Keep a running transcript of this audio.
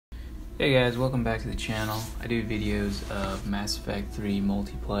Hey guys, welcome back to the channel. I do videos of Mass Effect 3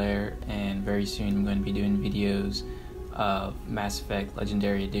 multiplayer, and very soon I'm going to be doing videos of Mass Effect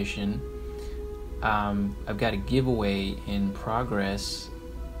Legendary Edition. I've got a giveaway in progress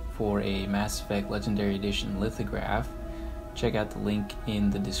for a Mass Effect Legendary Edition lithograph. Check out the link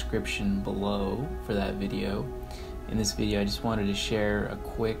in the description below for that video. In this video I just wanted to share a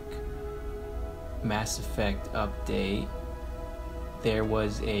quick Mass Effect update. There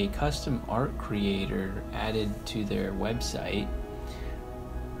was a custom art creator added to their website,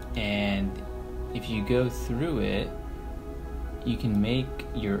 and if you go through it, you can make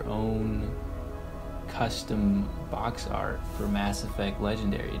your own custom box art for Mass Effect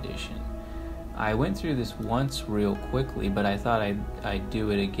Legendary Edition. I went through this once real quickly, but I thought I'd do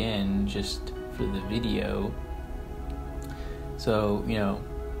it again just for the video. So,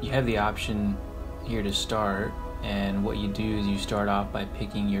 you have the option here to start. And what you do is you start off by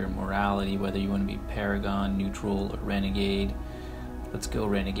picking your morality, whether you want to be Paragon, Neutral, or Renegade. Let's go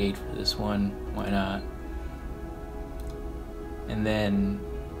Renegade for this one, why not? And then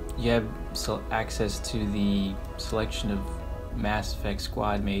you have access to the selection of Mass Effect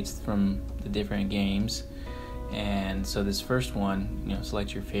squadmates from the different games. And so this first one,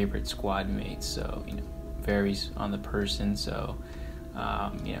 select your favorite squadmates. So, varies on the person. So,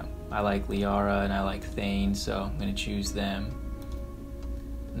 I like Liara and I like Thane, so I'm going to choose them.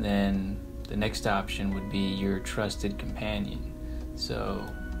 And then the next option would be your trusted companion. So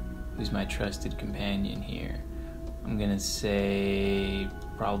who's my trusted companion here? I'm going to say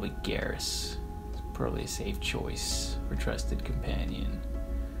probably Garrus. It's probably a safe choice for trusted companion.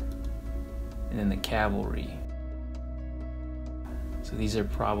 And then the cavalry. So these are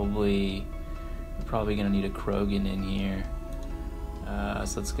probably going to need a Krogan in here.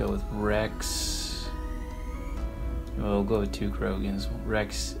 So let's go with Rex. We'll go with two Krogans,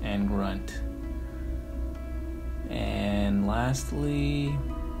 Rex and Grunt. And lastly,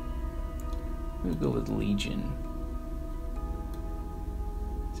 we'll go with Legion.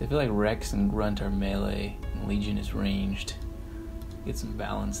 So I feel like Rex and Grunt are melee, and Legion is ranged. Get some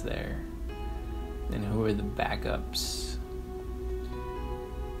balance there. Then who are the backups?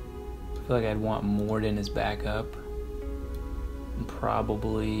 I feel like I'd want Morden as backup.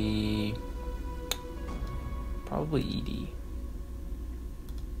 Probably Edie.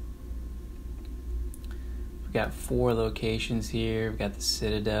 We've got 4 locations here. We've got the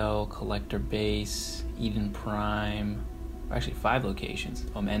Citadel, Collector Base, Eden Prime. Actually 5 locations,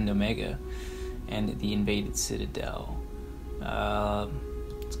 and Omega, and the invaded Citadel.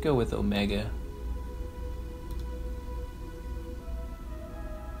 Let's go with Omega.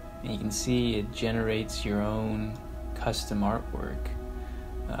 And you can see it generates your own custom artwork.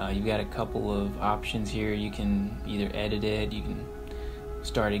 You've got a couple of options here. You can either edit it, you can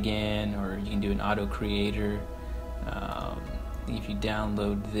start again, or you can do an auto creator. If you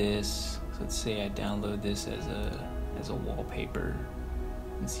download this, so let's say I download this as a wallpaper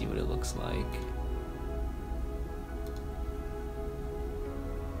and see what it looks like.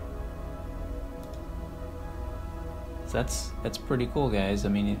 So that's pretty cool, guys. I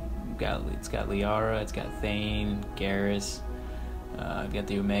mean, it's got Liara, it's got Thane, Garrus, got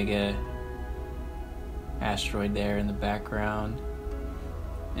the Omega asteroid there in the background,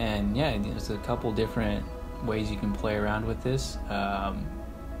 and yeah, there's a couple different ways you can play around with this.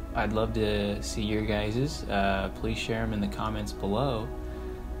 I'd love to see your guys's. Please share them in the comments below,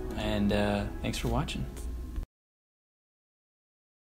 and thanks for watching.